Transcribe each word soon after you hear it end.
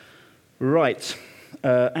Right,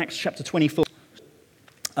 Acts chapter 24.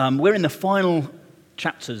 We're in the final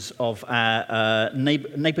chapters of our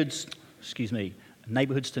Neighbours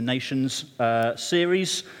to Nations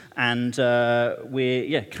series, and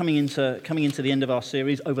we're coming into the end of our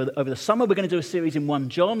series. Over the summer, we're going to do a series in 1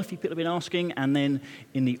 John, a few people have been asking, and then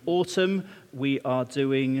in the autumn, we are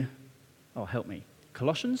doing,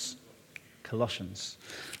 Colossians.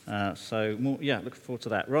 So, looking forward to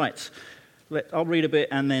that. Right. I'll read a bit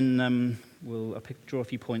and then I'll draw a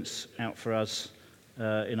few points out for us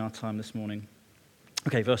in our time this morning.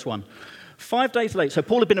 Okay, verse 1. 5 days later, so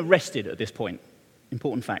Paul had been arrested at this point.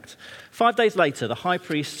 Important fact. 5 days later, the high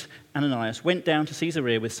priest Ananias went down to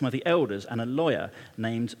Caesarea with some of the elders and a lawyer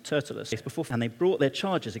named Tertullus, and they brought their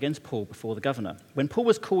charges against Paul before the governor. When Paul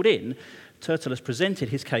was called in, Tertullus presented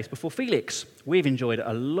his case before Felix. "We've enjoyed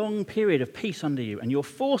a long period of peace under you, and your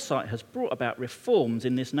foresight has brought about reforms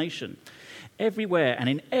in this nation. Everywhere and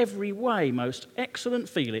in every way, most excellent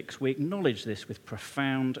Felix, we acknowledge this with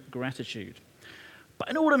profound gratitude. But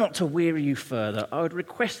in order not to weary you further, I would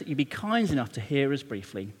request that you be kind enough to hear us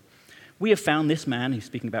briefly. We have found this man," he's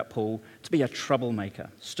speaking about Paul, "to be a troublemaker,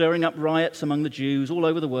 stirring up riots among the Jews all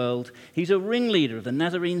over the world. He's a ringleader of the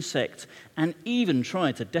Nazarene sect and even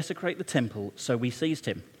tried to desecrate the temple, so we seized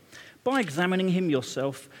him. By examining him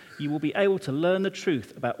yourself, you will be able to learn the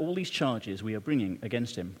truth about all these charges we are bringing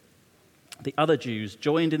against him." The other Jews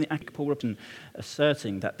joined in the act of Paul,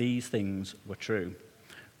 asserting that these things were true.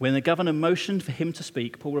 When the governor motioned for him to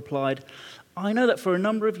speak, Paul replied, "I know that for a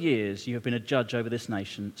number of years you have been a judge over this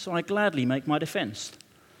nation, so I gladly make my defense.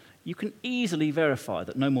 You can easily verify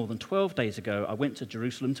that no more than 12 days ago I went to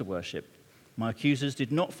Jerusalem to worship. My accusers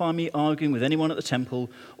did not find me arguing with anyone at the temple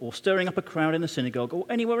or stirring up a crowd in the synagogue or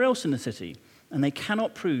anywhere else in the city, and they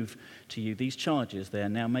cannot prove to you these charges they are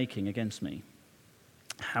now making against me.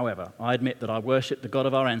 However, I admit that I worship the God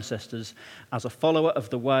of our ancestors as a follower of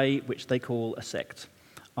the way which they call a sect.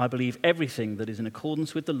 I believe everything that is in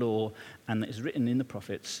accordance with the law and that is written in the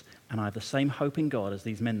prophets, and I have the same hope in God as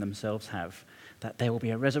these men themselves have, that there will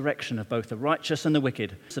be a resurrection of both the righteous and the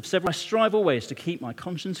wicked. I strive always to keep my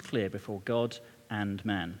conscience clear before God and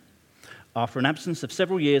man. After an absence of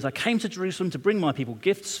several years, I came to Jerusalem to bring my people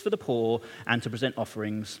gifts for the poor and to present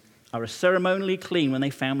offerings. I was ceremonially clean when they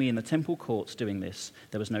found me in the temple courts doing this.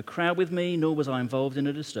 There was no crowd with me, nor was I involved in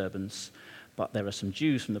a disturbance. But there are some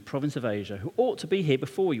Jews from the province of Asia who ought to be here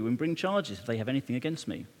before you and bring charges if they have anything against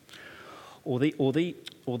me. Or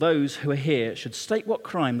those who are here should state what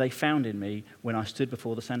crime they found in me when I stood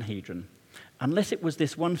before the Sanhedrin. Unless it was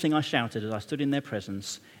this one thing I shouted as I stood in their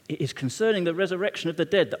presence, it is concerning the resurrection of the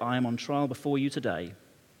dead that I am on trial before you today."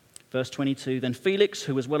 Verse 22, "Then Felix,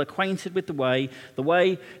 who was well acquainted with the way,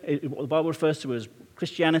 what the Bible refers to as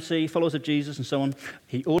Christianity, followers of Jesus and so on,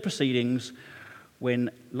 he ordered proceedings.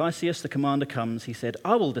 When Lysias, the commander, comes, he said,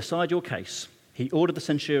 'I will decide your case.' He ordered the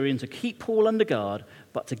centurion to keep Paul under guard,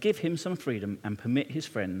 but to give him some freedom and permit his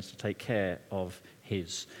friends to take care of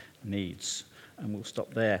his needs." And we'll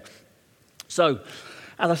stop there. So,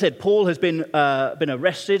 as I said, Paul has been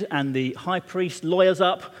arrested, and the high priest lawyers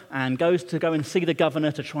up and goes to go and see the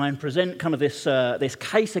governor to try and present kind of this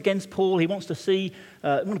case against Paul. He wants to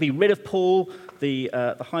be rid of Paul, the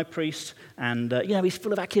high priest, and he's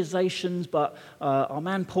full of accusations. But our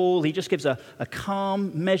man Paul, he just gives a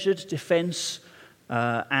calm, measured defense,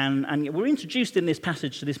 and we're introduced in this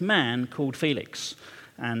passage to this man called Felix.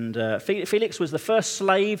 And Felix was the first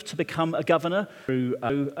slave to become a governor through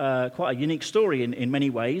quite a unique story in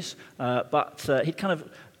many ways, but he'd kind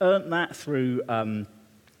of earned that through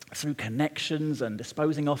connections and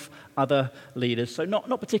disposing off other leaders. So not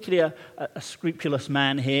particularly a scrupulous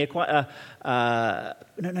man here, quite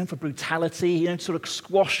known for brutality, sort of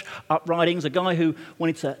squash uprisings, a guy who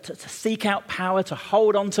wanted to seek out power, to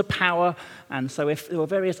hold on to power. And so if there were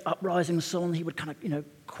various uprisings on, he would kind of,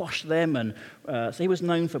 quash them. And so he was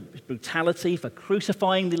known for brutality, for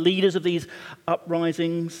crucifying the leaders of these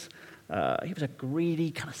uprisings. He was a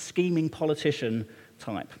greedy, kind of scheming politician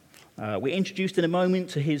type. We're introduced in a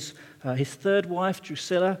moment to his third wife,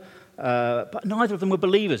 Drusilla, but neither of them were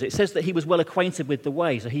believers. It says that he was well acquainted with the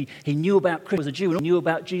way, so he knew about Christ, was a Jew, and knew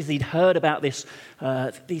about Jesus. He'd heard about these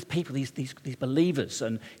people, these believers,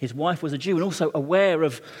 and his wife was a Jew, and also aware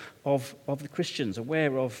of the Christians,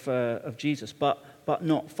 aware of Jesus, but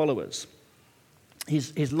not followers.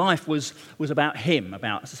 His life was about him,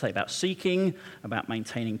 about seeking, about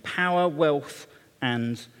maintaining power, wealth,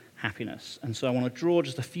 and happiness. And so I want to draw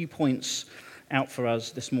just a few points out for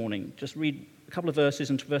us this morning. Just read a couple of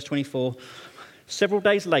verses into verse 24. "Several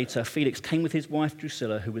days later, Felix came with his wife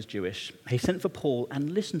Drusilla, who was Jewish. He sent for Paul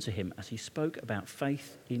and listened to him as he spoke about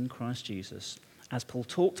faith in Christ Jesus. as Paul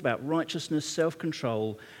talked about righteousness,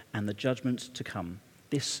 self-control, and the judgment to come.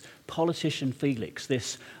 This politician Felix,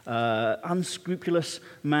 this unscrupulous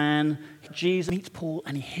man, Jesus meets Paul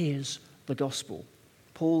and he hears the gospel.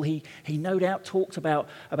 Paul, he no doubt talked about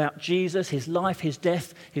Jesus, his life, his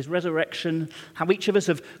death, his resurrection, how each of us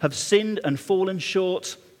have sinned and fallen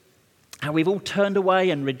short, how we've all turned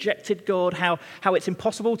away and rejected God, how it's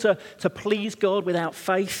impossible to please God without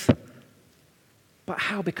faith, but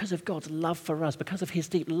how because of God's love for us, because of his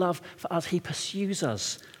deep love for us, he pursues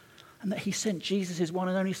us, and that he sent Jesus, his one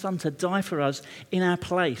and only Son, to die for us in our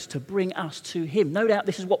place, to bring us to him. No doubt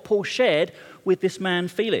this is what Paul shared with this man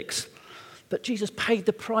Felix, that Jesus paid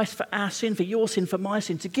the price for our sin, for your sin, for my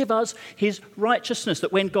sin, to give us his righteousness,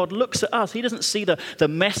 that when God looks at us, he doesn't see the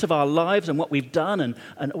mess of our lives and what we've done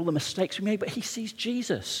and all the mistakes we made, but he sees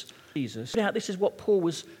Jesus. Now, this is what Paul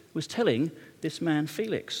was telling this man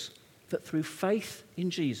Felix, that through faith in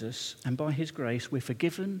Jesus and by his grace, we're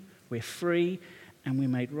forgiven, we're free, and we're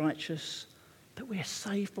made righteous, that we're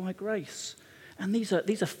saved by grace. And these are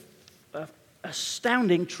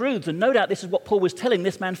astounding truths, and no doubt this is what Paul was telling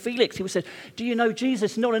this man Felix. He was saying, do you know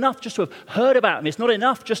Jesus? It's not enough just to have heard about him. It's not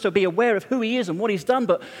enough just to be aware of who he is and what he's done,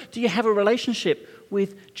 but do you have a relationship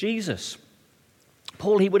with Jesus?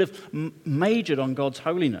 Paul, he would have majored on God's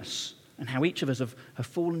holiness and how each of us have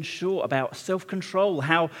fallen short, about self-control,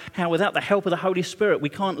 how without the help of the Holy Spirit we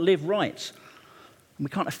can't live right and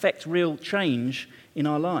we can't affect real change in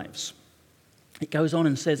our lives. It goes on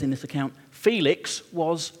and says in this account, Felix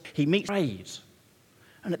he meets afraid.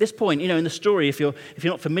 And at this point, in the story, if you're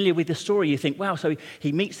not familiar with the story, you think, wow, so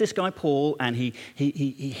he meets this guy Paul and he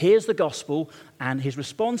hears the gospel, and his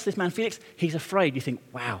response to this man Felix, he's afraid. You think,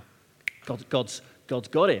 wow, God's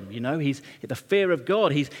got him, he's the fear of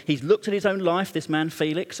God. He's looked at his own life, this man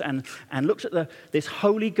Felix, and looked at this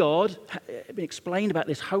holy God, been explained about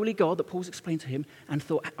this holy God that Paul's explained to him, and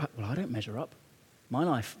thought, well, I don't measure up. My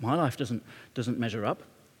life doesn't measure up.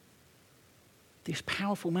 This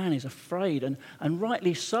powerful man is afraid, and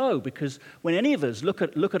rightly so, because when any of us look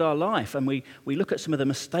at our life and we look at some of the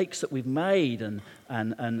mistakes that we've made and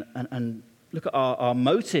look at our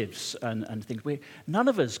motives and things, none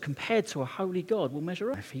of us, compared to a holy God, will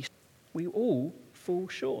measure up. We all fall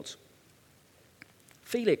short.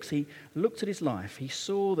 Felix, he looked at his life, he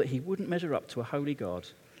saw that he wouldn't measure up to a holy God,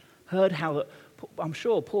 heard how, I'm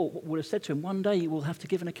sure Paul would have said to him, one day you will have to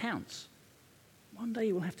give an account. One day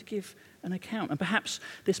you will have to give an account. And perhaps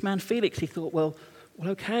this man Felix, he thought, well,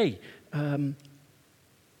 okay,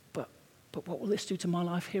 but what will this do to my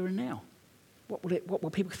life here and now? What will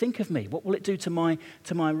people think of me? What will it do to my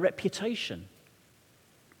reputation?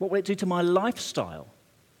 What will it do to my lifestyle?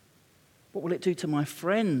 What will it do to my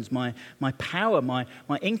friends, my power, my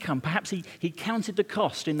income? Perhaps he counted the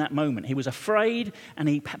cost in that moment. He was afraid,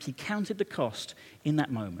 and perhaps he counted the cost in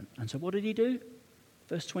that moment. And so what did he do?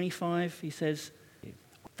 Verse 25, he says,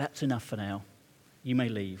 that's enough for now. You may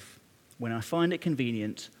leave. When I find it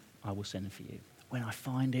convenient, I will send for you. When I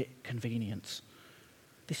find it convenient.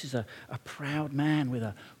 This is a proud man with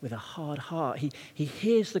a hard heart. He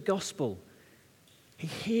hears the gospel. He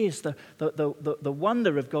hears the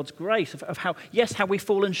wonder of God's grace, of how we've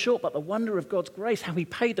fallen short, but the wonder of God's grace, how he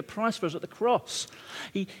paid the price for us at the cross.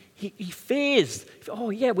 He fears,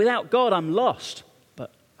 without God I'm lost.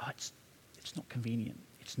 But it's not convenient.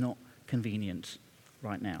 It's not convenient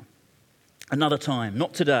right now. Another time,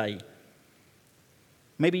 not today.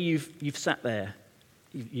 Maybe you've sat there.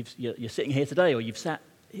 You're sitting here today, or you've sat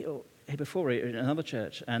here before in another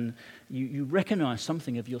church, and you recognize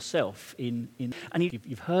something of yourself and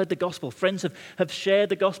you've heard the gospel. Friends have shared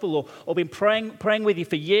the gospel or been praying with you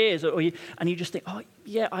for years, and you just think,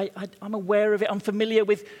 I'm aware of it. I'm familiar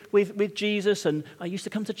with Jesus, and I used to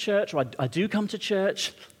come to church, or I do come to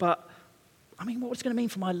church, but what's it going to mean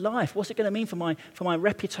for my life? What's it going to mean for my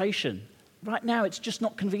reputation? Right now, it's just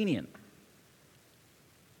not convenient.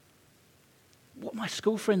 What are my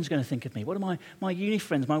school friends going to think of me? What are my uni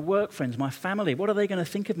friends, my work friends, my family? What are they going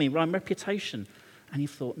to think of me? My reputation? And you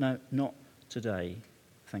thought, no, not today.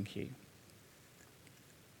 Thank you.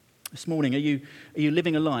 This morning, are you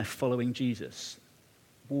living a life following Jesus?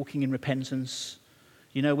 Walking in repentance?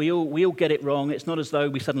 We all get it wrong. It's not as though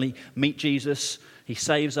we suddenly meet Jesus, he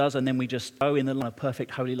saves us, and then we just go in the line of perfect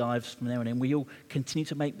holy lives from there on in. We all continue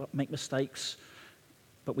to make mistakes,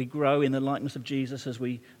 but we grow in the likeness of Jesus as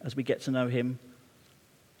we get to know him.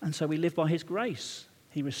 And so we live by his grace.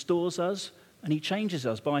 He restores us and he changes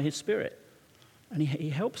us by his Spirit. And he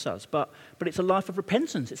helps us. But it's a life of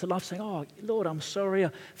repentance. It's a life saying, oh, Lord, I'm sorry.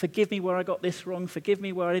 Forgive me where I got this wrong. Forgive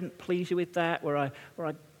me where I didn't please you with that, where I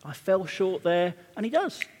fell short there. And he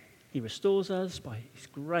does. He restores us by his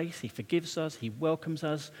grace. He forgives us. He welcomes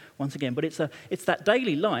us once again. But it's that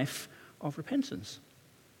daily life of repentance.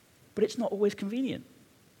 But it's not always convenient.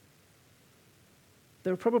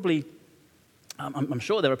 There are probably, I'm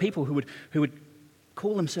sure there are people who would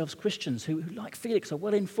call themselves Christians, who like Felix, are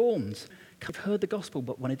well informed, have heard the gospel,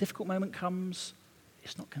 but when a difficult moment comes,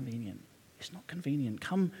 it's not convenient. It's not convenient.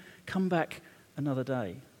 Come back another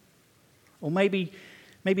day. Or maybe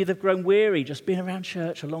they've grown weary just being around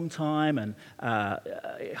church a long time, and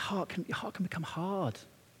your heart can become hard,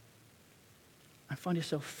 and find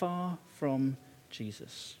yourself far from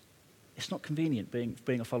Jesus. It's not convenient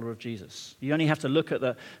being a follower of Jesus. You only have to look at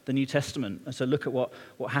the New Testament and so look at what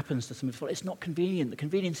happens to some of the followers. It's not convenient. The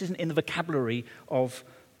convenience isn't in the vocabulary of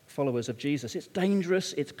followers of Jesus. It's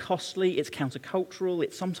dangerous, it's costly, it's countercultural,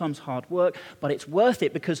 it's sometimes hard work, but it's worth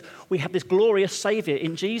it because we have this glorious Saviour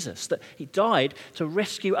in Jesus, that he died to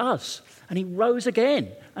rescue us, and he rose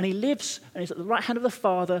again, and he lives, and he's at the right hand of the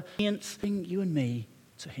Father, bring you and me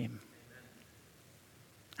to him.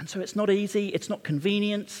 And so it's not easy, it's not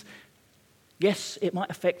convenient. Yes, it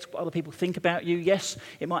might affect what other people think about you. Yes,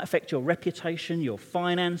 it might affect your reputation, your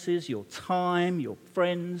finances, your time, your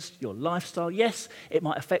friends, your lifestyle. Yes, it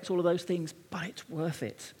might affect all of those things, but it's worth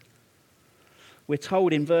it. We're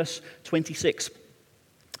told in verse 26,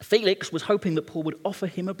 Felix was hoping that Paul would offer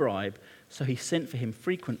him a bribe, so he sent for him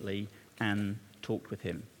frequently and talked with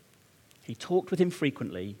him. He talked with him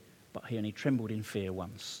frequently, but he only trembled in fear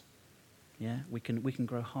once. Yeah, we can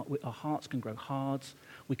grow hard, our hearts can grow hard.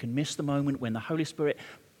 We can miss the moment when the Holy Spirit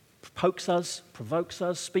pokes us, provokes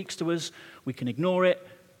us, speaks to us. We can ignore it.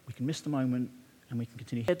 We can miss the moment, and we can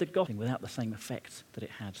continue to hear the gospel without the same effect that it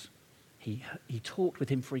had. He talked with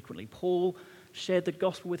him frequently. Paul shared the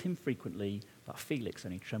gospel with him frequently, but Felix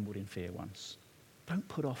only trembled in fear once. Don't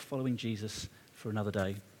put off following Jesus for another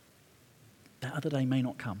day. That other day may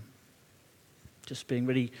not come. Just being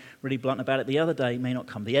really, really blunt about it, the other day may not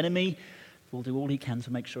come. The enemy will do all he can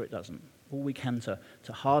to make sure it doesn't. All we can to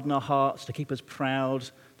harden our hearts, to keep us proud,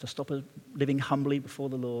 to stop us living humbly before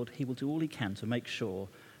the Lord. He will do all he can to make sure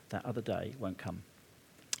that other day won't come.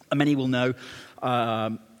 And many will know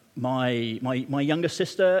my younger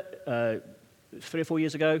sister, 3 or 4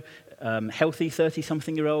 years ago, healthy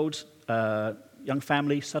 30-something-year-old, young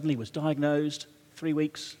family, suddenly was diagnosed, 3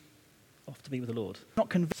 weeks, off to be with the Lord. Not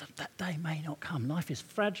convinced that day may not come. Life is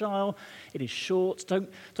fragile. It is short. Don't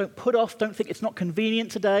put off. Don't think it's not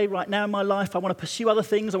convenient today. Right now in my life, I want to pursue other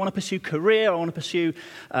things. I want to pursue career. I want to pursue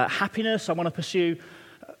happiness. I want to pursue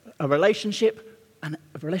a relationship. And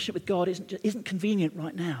a relationship with God isn't convenient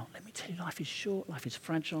right now. Let me tell you, life is short. Life is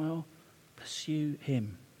fragile. Pursue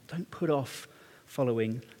him. Don't put off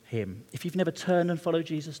following him. If you've never turned and followed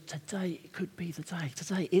Jesus, today it could be the day.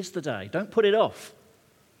 Today is the day. Don't put it off.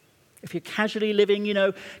 If you're casually living,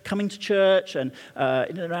 coming to church and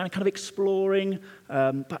around kind of exploring,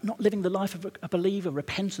 but not living the life of a believer,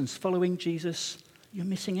 repentance, following Jesus, you're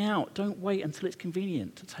missing out. Don't wait until it's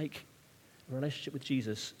convenient to take a relationship with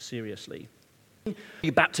Jesus seriously.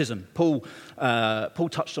 Your baptism, Paul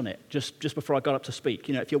touched on it just before I got up to speak.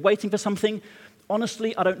 If you're waiting for something,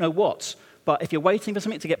 honestly, I don't know what. But if you're waiting for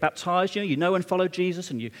something to get baptized, you know and follow Jesus,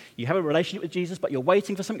 and you have a relationship with Jesus, but you're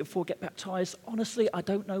waiting for something before you get baptized, honestly, I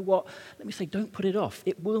don't know what. Let me say, don't put it off.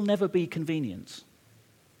 It will never be convenient.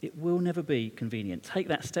 It will never be convenient. Take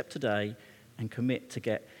that step today and commit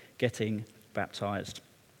to getting baptized.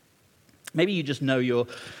 Maybe you just know you're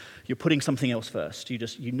putting something else first.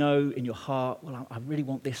 You know in your heart, well, I really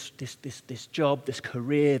want this job, this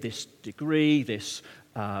career, this degree, this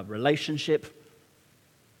relationship.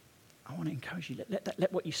 I want to encourage you,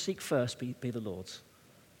 let what you seek first be the Lord's.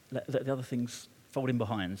 Let the other things fold in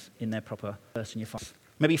behind in their proper place in your finances.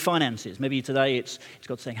 Maybe finances. Maybe today it's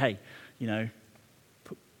God saying, hey,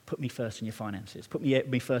 put me first in your finances. Put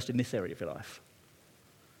me first in this area of your life.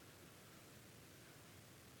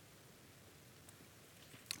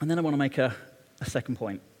 And then I want to make a second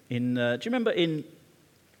point. Do you remember in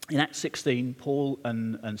Acts 16, Paul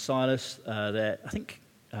and Silas, I think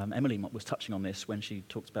Emily was touching on this when she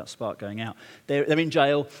talked about Spark going out. They're in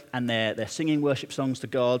jail and they're singing worship songs to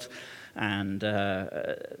God, and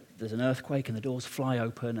there's an earthquake and the doors fly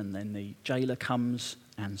open, and then the jailer comes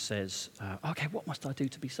and says, okay, what must I do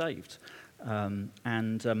to be saved?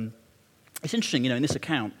 It's interesting, in this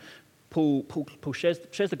account, Paul shares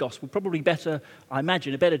the gospel, probably better, I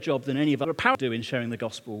imagine, a better job than any of us do in sharing the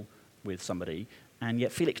gospel with somebody, and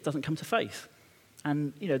yet Felix doesn't come to faith.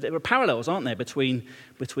 And, there are parallels, aren't there, between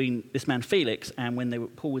this man Felix and when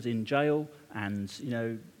Paul was in jail and,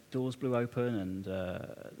 doors blew open and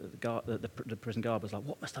the prison guard was like,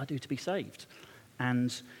 what must I do to be saved?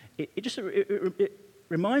 And it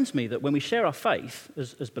reminds me that when we share our faith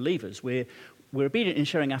as believers, we're obedient in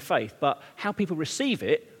sharing our faith, but how people receive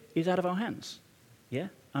it is out of our hands. Yeah?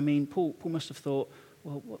 I mean, Paul must have thought,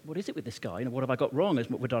 well, what is it with this guy? What have I got wrong?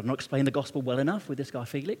 Did I not explain the gospel well enough with this guy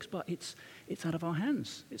Felix? But it's out of our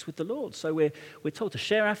hands. It's with the Lord. So we're told to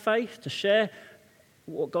share our faith, to share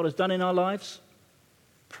what God has done in our lives,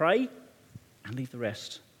 pray, and leave the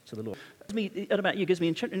rest to the Lord. I don't know about you, it gives me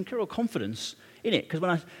incredible confidence in it, because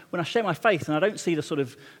when I share my faith and I don't see the sort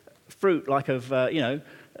of fruit like of,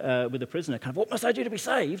 with the prisoner, kind of, what must I do to be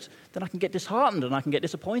saved? Then I can get disheartened and I can get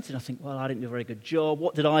disappointed. I think, well, I didn't do a very good job.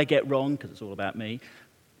 What did I get wrong? Because it's all about me.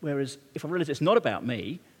 Whereas if I realize it's not about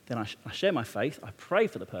me, then I share my faith, I pray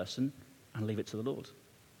for the person, and leave it to the Lord.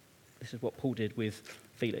 This is what Paul did with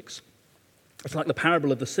Felix. It's like the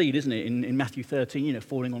parable of the seed, isn't it, in Matthew 13,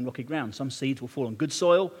 falling on rocky ground. Some seeds will fall on good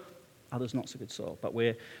soil, others not so good soil. But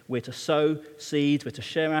we're to sow seeds, we're to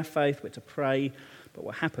share our faith, we're to pray. But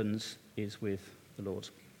what happens is with the Lord.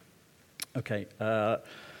 Okay,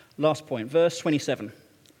 last point, verse 27.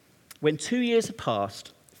 When 2 years had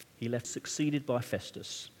passed, he left succeeded by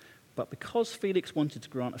Festus. But because Felix wanted to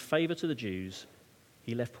grant a favor to the Jews,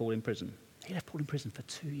 he left Paul in prison. He left Paul in prison for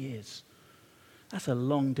 2 years. That's a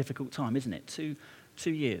long, difficult time, isn't it?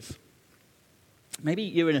 Two years. Maybe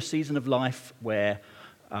you're in a season of life where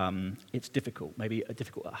it's difficult. Maybe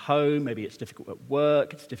difficult at home. Maybe it's difficult at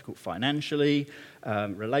work. It's difficult financially,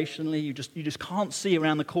 relationally. You just can't see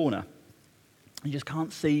around the corner. You just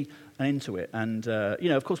can't see an end to it. And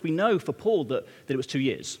of course, we know for Paul that it was 2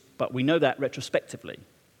 years, but we know that retrospectively,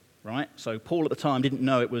 right? So Paul at the time didn't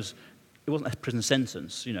know it wasn't a prison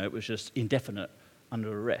sentence. It was just indefinite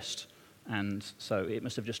under arrest. And so it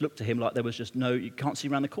must have just looked to him like there was just you can't see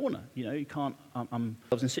around the corner. You can't. I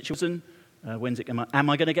was in a situation. When's it? Am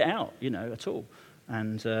I going to get out? At all?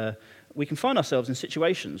 And we can find ourselves in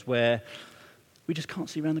situations where we just can't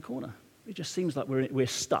see around the corner. It just seems like we're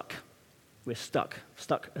stuck. We're stuck,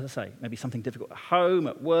 as I say, maybe something difficult at home,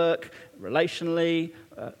 at work, relationally,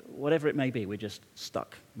 whatever it may be. We're just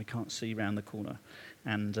stuck. We can't see around the corner.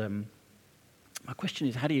 And my question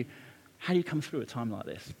is, how do you come through a time like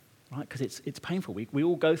this? Right? Because it's painful. We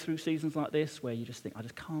all go through seasons like this where you just think, I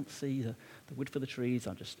just can't see the wood for the trees.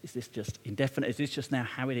 Is this just indefinite? Is this just now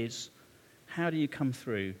how it is? How do you come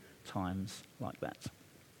through times like that?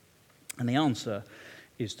 And the answer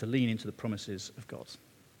is to lean into the promises of God.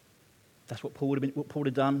 That's what Paul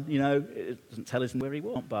had done. It doesn't tell us where he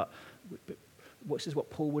was, but this is what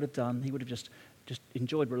Paul would have done. He would have just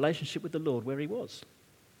enjoyed relationship with the Lord where he was.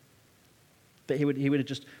 That he would have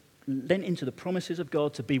just lent into the promises of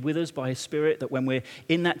God to be with us by his Spirit, that when we're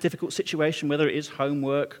in that difficult situation, whether it is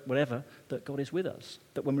homework, whatever, that God is with us.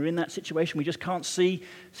 That when we're in that situation, we just can't see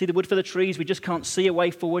the wood for the trees, we just can't see a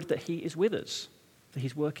way forward, that he is with us, that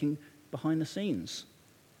he's working behind the scenes.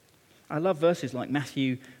 I love verses like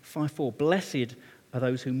Matthew 5:4. Blessed are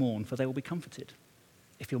those who mourn, for they will be comforted.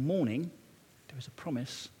 If you're mourning, there is a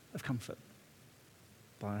promise of comfort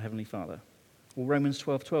by our Heavenly Father. Or Romans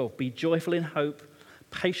 12:12. Be joyful in hope,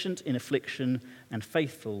 patient in affliction, and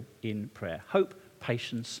faithful in prayer. Hope,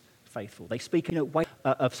 patience, faithful. They speak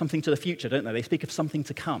of something to the future, don't they? They speak of something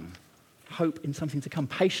to come. Hope in something to come.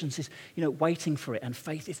 Patience is, waiting for it. And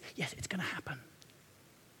faith is, yes, it's going to happen.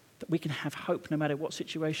 That we can have hope no matter what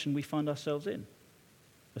situation we find ourselves in.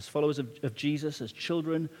 As followers of Jesus, as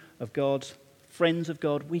children of God, friends of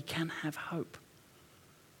God, we can have hope.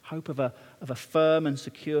 Hope of a firm and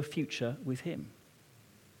secure future with him.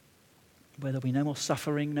 Where there'll be no more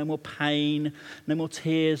suffering, no more pain, no more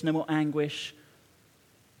tears, no more anguish,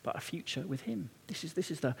 but a future with him. This is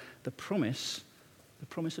the promise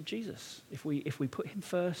of Jesus. If we put him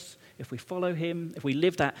first, if we follow him, if we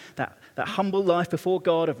live that humble life before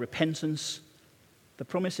God of repentance, the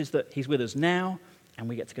promise is that he's with us now, and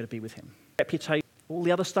we get to go to be with him. Reputation, all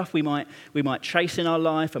the other stuff we might chase in our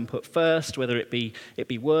life and put first, whether it be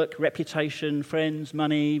work, reputation, friends,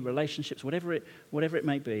 money, relationships, whatever it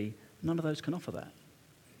may be. None of those can offer that.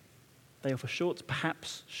 They offer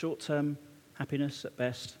short-term happiness at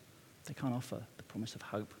best. They can't offer the promise of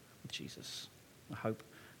hope with Jesus, a hope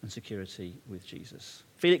and security with Jesus.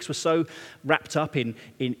 Felix was so wrapped up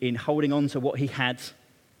in holding on to what he had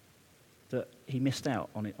that he missed out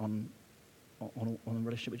on a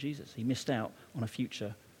relationship with Jesus. He missed out on a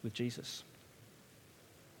future with Jesus.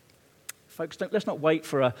 Folks, let's not wait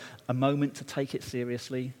for a moment to take it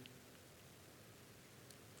seriously.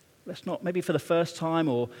 Let's not, maybe for the first time,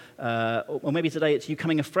 or maybe today it's you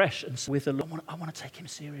coming afresh and with the Lord, I want to take him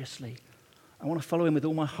seriously. I want to follow him with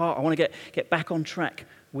all my heart. I want to get back on track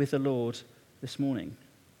with the Lord this morning.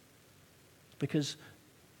 Because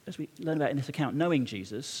as we learn about in this account, knowing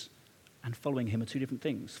Jesus and following him are two different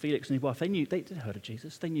things. Felix and his wife, they'd heard of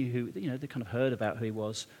Jesus. They knew who, they kind of heard about who he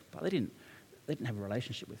was, but they didn't have a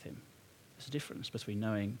relationship with him. There's a difference between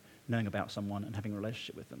knowing about someone and having a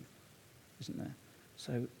relationship with them, isn't there?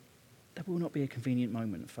 So there will not be a convenient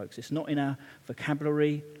moment, folks. It's not in our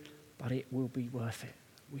vocabulary, but it will be worth it.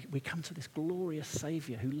 We come to this glorious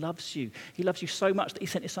Saviour who loves you. He loves you so much that he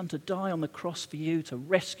sent his son to die on the cross for you, to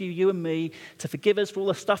rescue you and me, to forgive us for all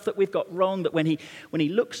the stuff that we've got wrong, that when he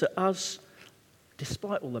looks at us,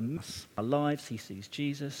 despite all the mess of our lives, he sees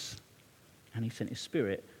Jesus and he sent his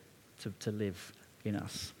Spirit to live in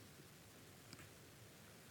us.